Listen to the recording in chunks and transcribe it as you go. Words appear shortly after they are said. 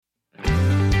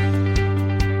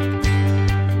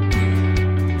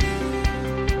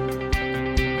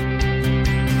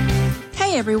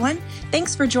everyone.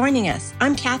 Thanks for joining us.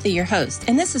 I'm Kathy, your host,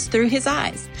 and this is Through His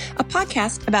Eyes, a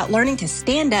podcast about learning to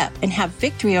stand up and have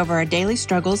victory over our daily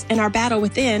struggles and our battle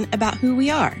within about who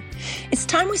we are. It's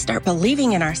time we start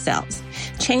believing in ourselves,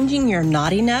 changing your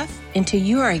not enough into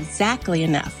you are exactly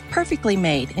enough, perfectly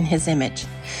made in His image.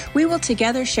 We will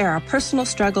together share our personal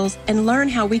struggles and learn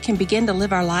how we can begin to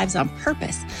live our lives on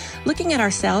purpose, looking at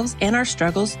ourselves and our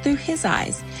struggles through His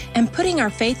eyes and putting our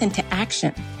faith into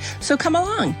action. So come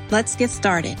along, let's get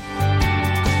started.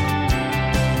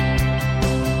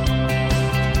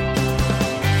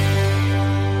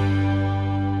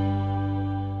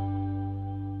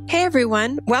 Hey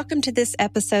everyone, welcome to this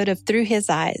episode of Through His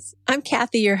Eyes. I'm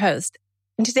Kathy, your host,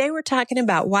 and today we're talking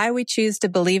about why we choose to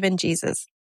believe in Jesus.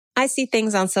 I see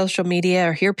things on social media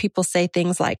or hear people say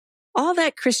things like, all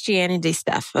that Christianity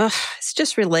stuff, it's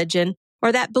just religion,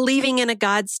 or that believing in a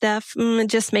God stuff, it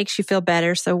just makes you feel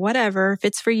better, so whatever, if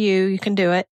it's for you, you can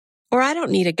do it. Or I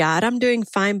don't need a God, I'm doing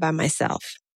fine by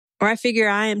myself. Or I figure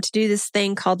I am to do this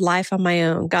thing called life on my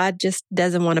own, God just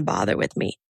doesn't want to bother with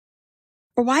me.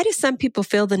 Or why do some people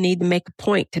feel the need to make a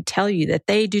point to tell you that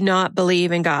they do not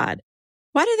believe in God?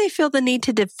 Why do they feel the need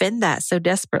to defend that so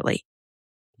desperately?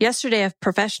 Yesterday, a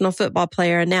professional football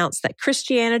player announced that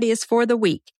Christianity is for the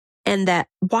weak and that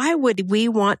why would we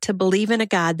want to believe in a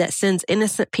God that sends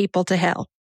innocent people to hell?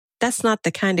 That's not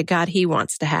the kind of God he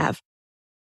wants to have.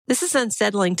 This is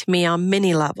unsettling to me on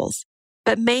many levels,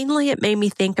 but mainly it made me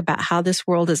think about how this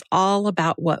world is all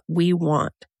about what we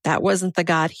want. That wasn't the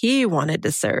God he wanted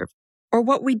to serve. Or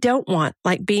what we don't want,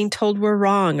 like being told we're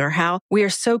wrong, or how we are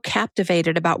so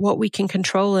captivated about what we can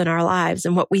control in our lives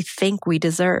and what we think we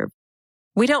deserve.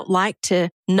 We don't like to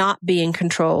not be in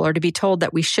control or to be told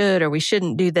that we should or we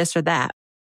shouldn't do this or that.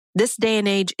 This day and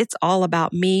age, it's all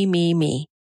about me, me, me.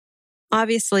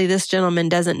 Obviously, this gentleman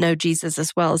doesn't know Jesus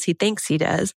as well as he thinks he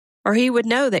does, or he would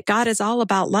know that God is all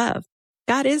about love.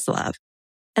 God is love.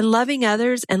 And loving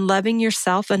others and loving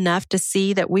yourself enough to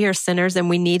see that we are sinners and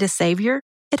we need a savior,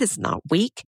 it is not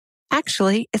weak.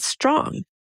 Actually, it's strong.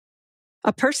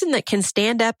 A person that can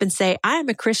stand up and say, I am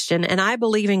a Christian and I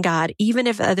believe in God, even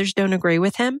if others don't agree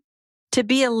with him, to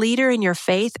be a leader in your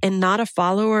faith and not a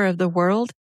follower of the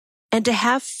world, and to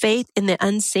have faith in the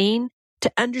unseen,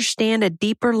 to understand a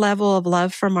deeper level of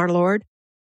love from our Lord,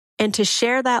 and to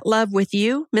share that love with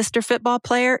you, Mr. Football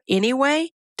Player, anyway,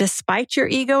 despite your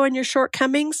ego and your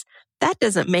shortcomings, that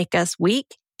doesn't make us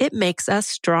weak. It makes us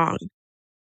strong.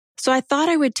 So I thought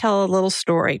I would tell a little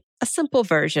story, a simple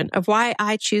version of why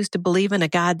I choose to believe in a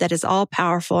God that is all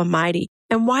powerful and mighty,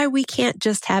 and why we can't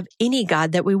just have any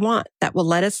God that we want that will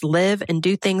let us live and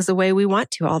do things the way we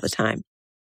want to all the time.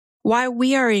 Why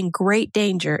we are in great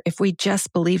danger if we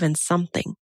just believe in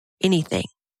something, anything,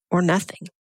 or nothing.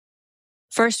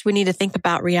 First, we need to think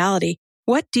about reality.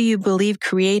 What do you believe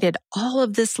created all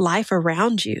of this life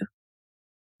around you?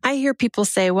 I hear people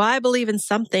say, well, I believe in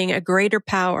something, a greater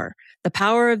power, the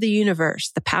power of the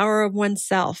universe, the power of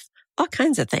oneself, all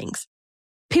kinds of things.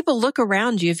 People look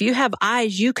around you. If you have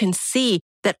eyes, you can see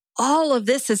that all of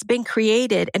this has been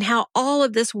created and how all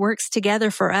of this works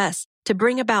together for us to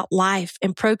bring about life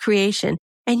and procreation.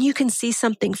 And you can see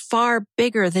something far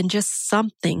bigger than just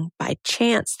something by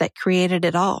chance that created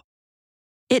it all.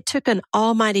 It took an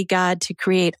almighty God to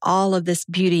create all of this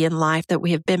beauty and life that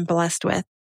we have been blessed with.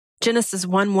 Genesis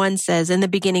 1:1 says, in the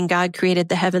beginning, God created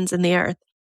the heavens and the earth.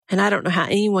 And I don't know how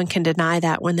anyone can deny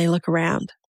that when they look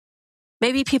around.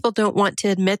 Maybe people don't want to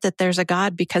admit that there's a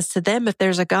God because to them, if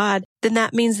there's a God, then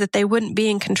that means that they wouldn't be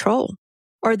in control,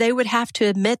 or they would have to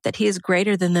admit that he is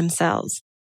greater than themselves.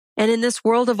 And in this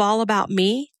world of all about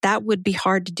me, that would be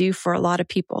hard to do for a lot of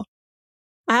people.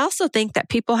 I also think that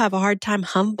people have a hard time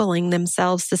humbling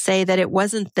themselves to say that it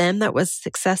wasn't them that was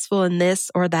successful in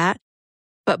this or that,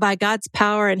 but by God's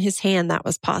power and his hand, that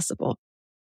was possible.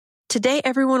 Today,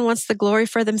 everyone wants the glory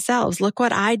for themselves. Look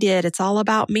what I did. It's all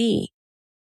about me.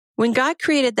 When God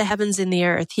created the heavens and the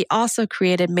earth, he also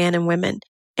created man and women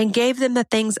and gave them the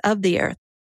things of the earth.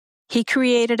 He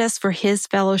created us for his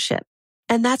fellowship.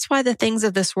 And that's why the things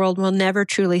of this world will never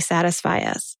truly satisfy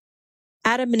us.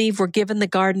 Adam and Eve were given the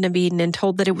Garden of Eden and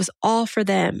told that it was all for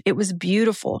them. It was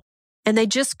beautiful. And they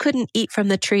just couldn't eat from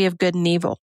the tree of good and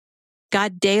evil.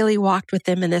 God daily walked with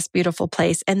them in this beautiful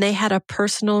place, and they had a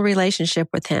personal relationship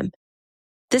with him.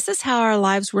 This is how our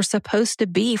lives were supposed to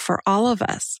be for all of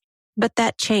us, but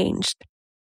that changed.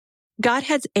 God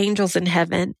had angels in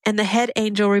heaven, and the head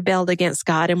angel rebelled against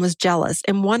God and was jealous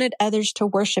and wanted others to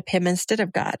worship him instead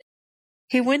of God.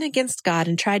 He went against God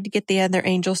and tried to get the other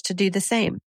angels to do the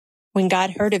same. When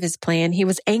God heard of his plan, he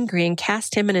was angry and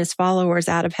cast him and his followers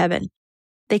out of heaven.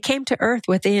 They came to earth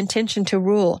with the intention to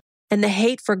rule, and the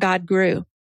hate for God grew.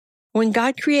 When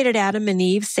God created Adam and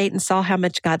Eve, Satan saw how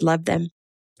much God loved them,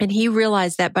 and he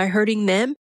realized that by hurting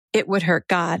them, it would hurt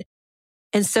God.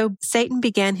 And so Satan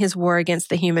began his war against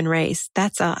the human race.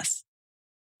 That's us.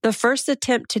 The first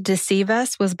attempt to deceive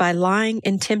us was by lying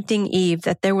and tempting Eve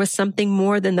that there was something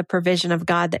more than the provision of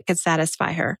God that could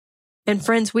satisfy her. And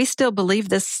friends, we still believe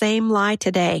this same lie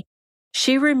today.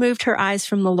 She removed her eyes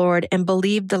from the Lord and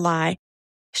believed the lie.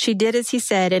 She did as he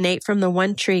said and ate from the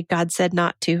one tree God said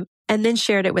not to, and then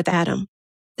shared it with Adam.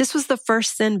 This was the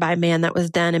first sin by man that was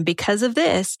done, and because of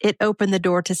this, it opened the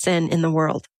door to sin in the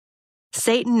world.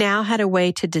 Satan now had a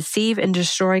way to deceive and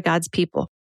destroy God's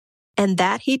people. And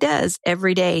that he does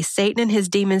every day. Satan and his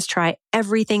demons try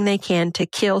everything they can to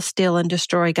kill, steal, and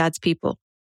destroy God's people.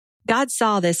 God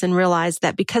saw this and realized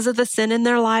that because of the sin in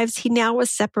their lives, he now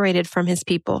was separated from his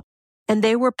people, and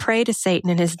they were prey to Satan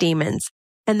and his demons,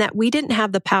 and that we didn't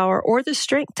have the power or the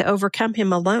strength to overcome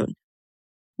him alone.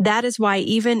 That is why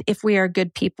even if we are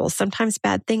good people, sometimes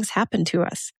bad things happen to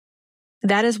us.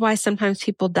 That is why sometimes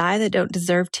people die that don't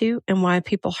deserve to, and why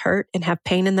people hurt and have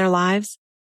pain in their lives.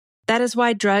 That is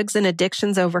why drugs and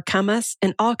addictions overcome us,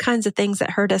 and all kinds of things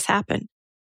that hurt us happen.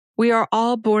 We are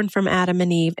all born from Adam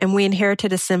and Eve, and we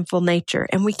inherited a sinful nature,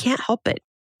 and we can't help it.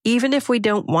 Even if we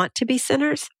don't want to be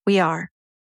sinners, we are.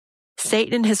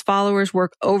 Satan and his followers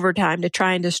work overtime to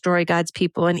try and destroy God's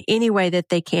people in any way that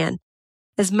they can,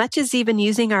 as much as even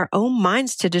using our own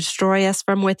minds to destroy us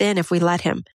from within if we let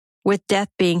him, with death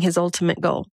being his ultimate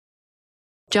goal.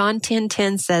 John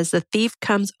 10:10 says, "The thief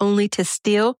comes only to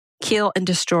steal, kill, and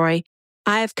destroy.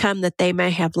 I have come that they may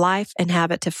have life and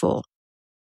have it to full."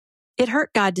 It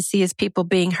hurt God to see his people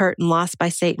being hurt and lost by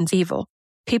Satan's evil.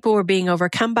 People were being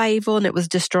overcome by evil, and it was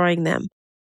destroying them.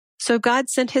 So God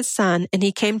sent his son, and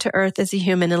he came to earth as a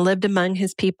human and lived among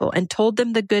his people and told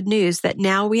them the good news that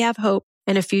now we have hope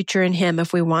and a future in him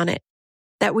if we want it.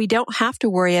 That we don't have to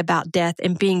worry about death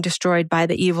and being destroyed by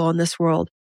the evil in this world.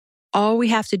 All we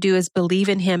have to do is believe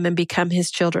in him and become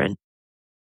his children.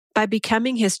 By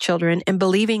becoming his children and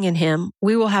believing in him,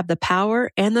 we will have the power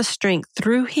and the strength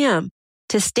through him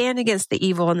to stand against the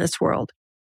evil in this world.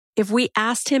 If we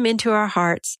asked him into our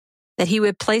hearts, that he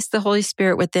would place the Holy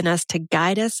Spirit within us to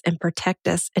guide us and protect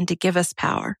us and to give us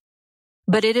power.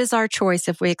 But it is our choice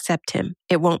if we accept him.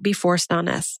 It won't be forced on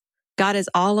us. God is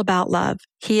all about love.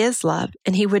 He is love,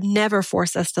 and he would never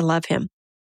force us to love him.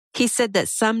 He said that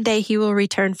someday he will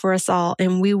return for us all,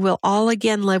 and we will all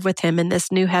again live with him in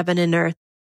this new heaven and earth,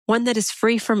 one that is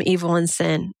free from evil and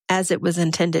sin, as it was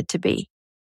intended to be.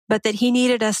 But that he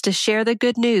needed us to share the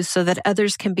good news so that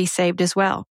others can be saved as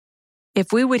well.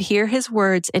 If we would hear his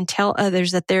words and tell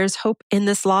others that there is hope in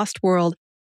this lost world,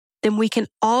 then we can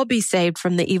all be saved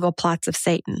from the evil plots of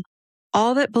Satan.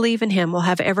 All that believe in him will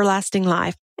have everlasting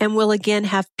life and will again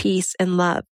have peace and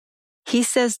love. He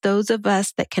says those of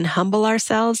us that can humble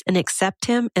ourselves and accept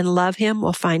him and love him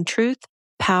will find truth,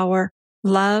 power,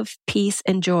 love, peace,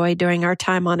 and joy during our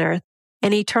time on earth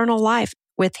and eternal life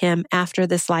with him after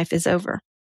this life is over.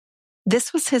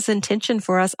 This was his intention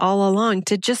for us all along,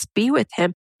 to just be with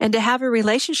him and to have a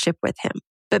relationship with him.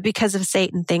 But because of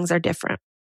Satan, things are different.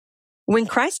 When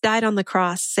Christ died on the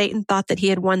cross, Satan thought that he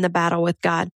had won the battle with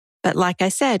God. But like I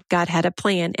said, God had a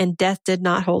plan, and death did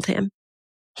not hold him.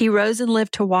 He rose and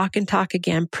lived to walk and talk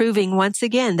again, proving once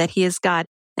again that he is God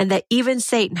and that even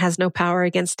Satan has no power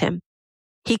against him.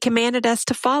 He commanded us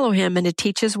to follow him and to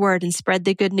teach his word and spread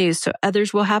the good news so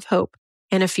others will have hope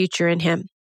and a future in him.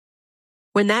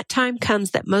 When that time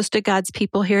comes that most of God's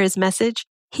people hear his message,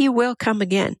 he will come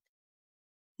again.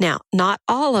 Now, not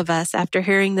all of us, after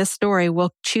hearing this story,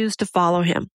 will choose to follow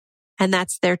him, and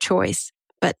that's their choice,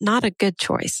 but not a good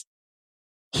choice.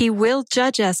 He will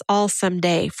judge us all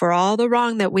someday for all the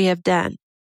wrong that we have done,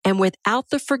 and without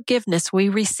the forgiveness we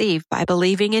receive by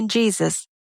believing in Jesus,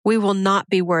 we will not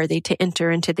be worthy to enter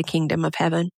into the kingdom of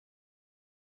heaven.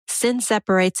 Sin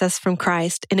separates us from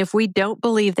Christ, and if we don't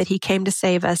believe that he came to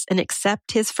save us and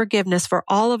accept his forgiveness for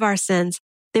all of our sins,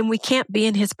 then we can't be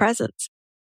in his presence.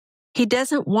 He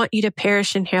doesn't want you to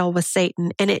perish in hell with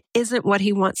Satan, and it isn't what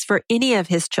he wants for any of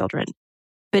his children.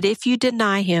 But if you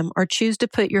deny him or choose to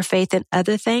put your faith in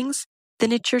other things,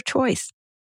 then it's your choice.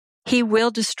 He will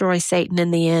destroy Satan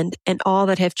in the end and all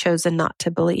that have chosen not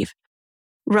to believe.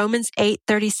 Romans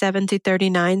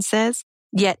 8:37-39 says,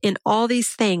 "Yet in all these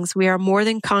things we are more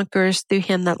than conquerors through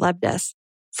him that loved us.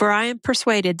 For I am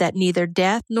persuaded that neither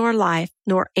death nor life,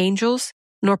 nor angels,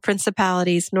 nor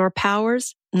principalities, nor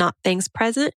powers, not things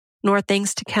present, nor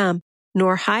things to come,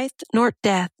 nor height, nor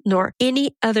depth, nor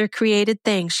any other created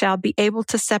thing shall be able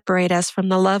to separate us from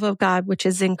the love of God which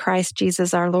is in Christ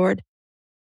Jesus our Lord."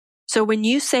 So when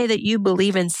you say that you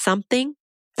believe in something,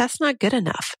 that's not good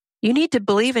enough. You need to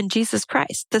believe in Jesus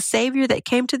Christ, the Savior that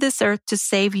came to this earth to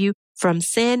save you from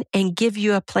sin and give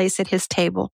you a place at his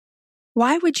table.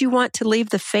 Why would you want to leave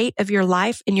the fate of your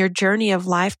life and your journey of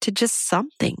life to just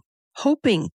something,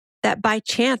 hoping that by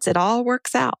chance it all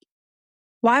works out?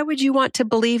 Why would you want to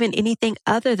believe in anything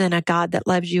other than a God that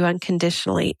loves you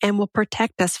unconditionally and will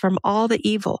protect us from all the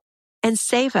evil and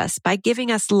save us by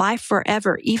giving us life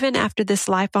forever, even after this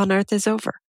life on earth is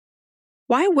over?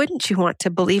 Why wouldn't you want to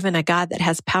believe in a God that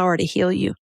has power to heal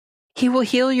you? He will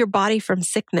heal your body from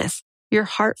sickness, your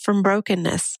heart from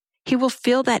brokenness. He will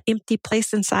fill that empty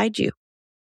place inside you.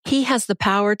 He has the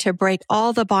power to break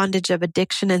all the bondage of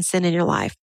addiction and sin in your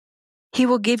life. He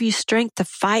will give you strength to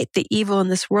fight the evil in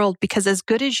this world, because as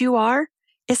good as you are,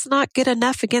 it's not good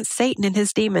enough against Satan and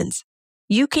his demons.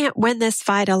 You can't win this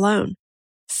fight alone.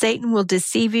 Satan will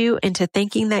deceive you into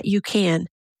thinking that you can,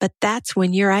 but that's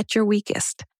when you're at your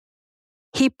weakest.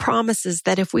 He promises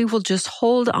that if we will just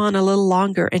hold on a little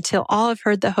longer until all have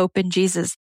heard the hope in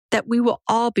Jesus, that we will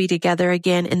all be together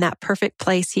again in that perfect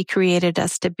place he created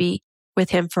us to be with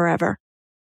him forever.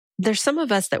 There's some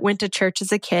of us that went to church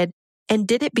as a kid and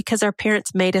did it because our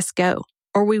parents made us go,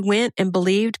 or we went and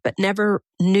believed but never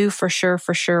knew for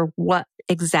sure what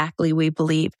exactly we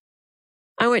believed.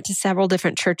 I went to several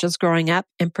different churches growing up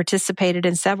and participated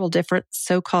in several different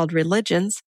so-called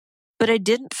religions, but I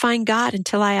didn't find God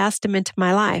until I asked him into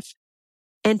my life.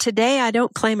 And today I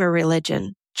don't claim a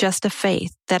religion, just a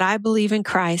faith that I believe in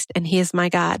Christ and he is my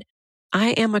God. I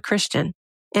am a Christian,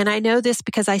 and I know this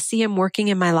because I see him working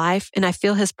in my life and I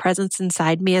feel his presence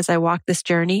inside me as I walk this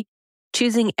journey,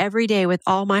 choosing every day with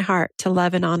all my heart to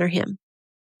love and honor him.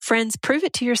 Friends, prove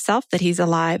it to yourself that he's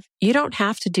alive. You don't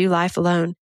have to do life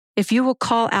alone. If you will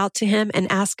call out to him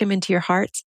and ask him into your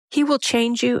hearts, he will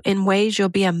change you in ways you'll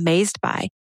be amazed by,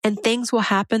 and things will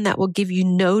happen that will give you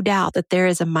no doubt that there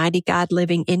is a mighty God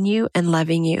living in you and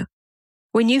loving you.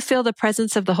 When you feel the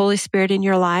presence of the Holy Spirit in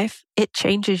your life, it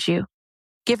changes you.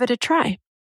 Give it a try.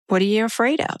 What are you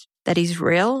afraid of? That he's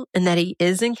real and that he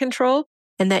is in control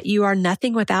and that you are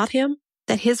nothing without him?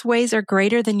 That his ways are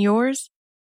greater than yours?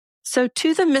 So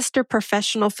to the Mr.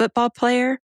 Professional Football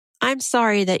Player, I'm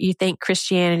sorry that you think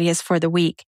Christianity is for the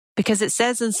weak, because it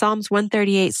says in Psalms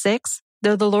 138:6,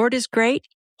 though the Lord is great,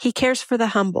 he cares for the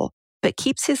humble, but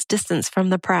keeps his distance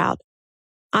from the proud.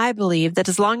 I believe that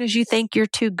as long as you think you're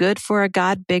too good for a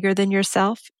God bigger than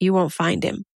yourself, you won't find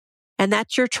him. And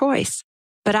that's your choice.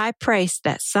 But I pray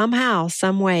that somehow,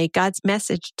 some way, God's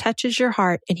message touches your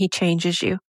heart and he changes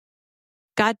you.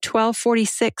 God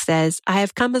 12:46 says, I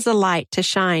have come as a light to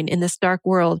shine in this dark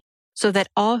world, so that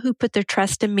all who put their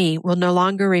trust in me will no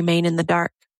longer remain in the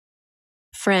dark.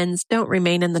 Friends, don't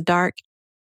remain in the dark.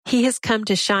 He has come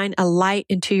to shine a light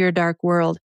into your dark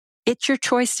world. It's your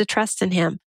choice to trust in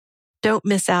him. Don't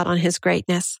miss out on his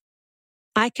greatness.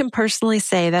 I can personally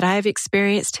say that I have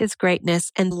experienced his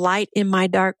greatness and light in my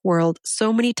dark world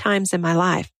so many times in my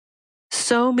life.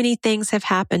 So many things have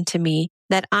happened to me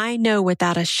that I know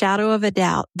without a shadow of a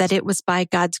doubt that it was by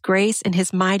God's grace and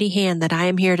his mighty hand that I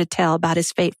am here to tell about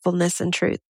his faithfulness and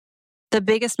truth. The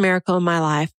biggest miracle in my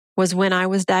life was when I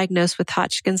was diagnosed with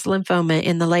Hodgkin's lymphoma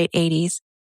in the late 80s,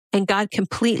 and God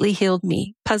completely healed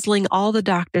me, puzzling all the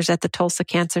doctors at the Tulsa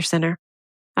Cancer Center.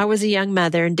 I was a young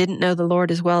mother and didn't know the Lord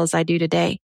as well as I do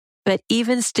today, but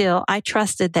even still, I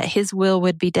trusted that his will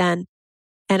would be done.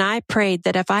 And I prayed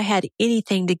that if I had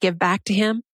anything to give back to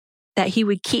him, that he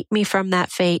would keep me from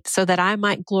that fate so that I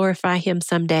might glorify him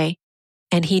someday.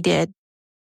 And he did.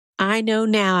 I know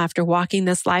now, after walking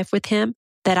this life with him,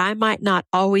 that I might not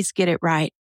always get it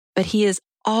right, but he is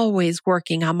always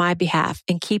working on my behalf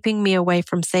and keeping me away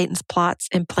from Satan's plots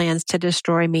and plans to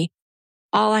destroy me.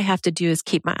 All I have to do is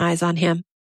keep my eyes on him.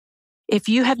 If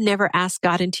you have never asked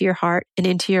God into your heart and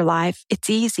into your life, it's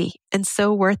easy and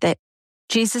so worth it.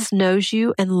 Jesus knows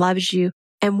you and loves you,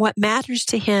 and what matters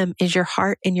to him is your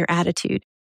heart and your attitude.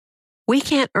 We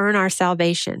can't earn our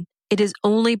salvation. It is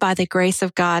only by the grace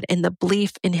of God and the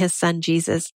belief in his son,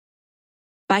 Jesus.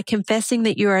 By confessing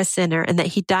that you are a sinner and that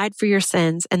he died for your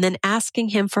sins and then asking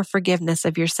him for forgiveness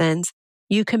of your sins,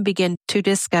 you can begin to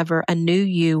discover a new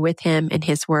you with him and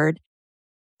his word.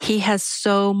 He has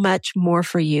so much more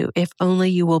for you if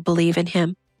only you will believe in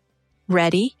him.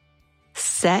 Ready,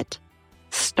 set,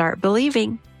 start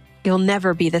believing. You'll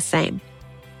never be the same.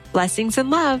 Blessings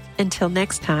and love until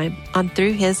next time on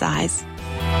Through His Eyes.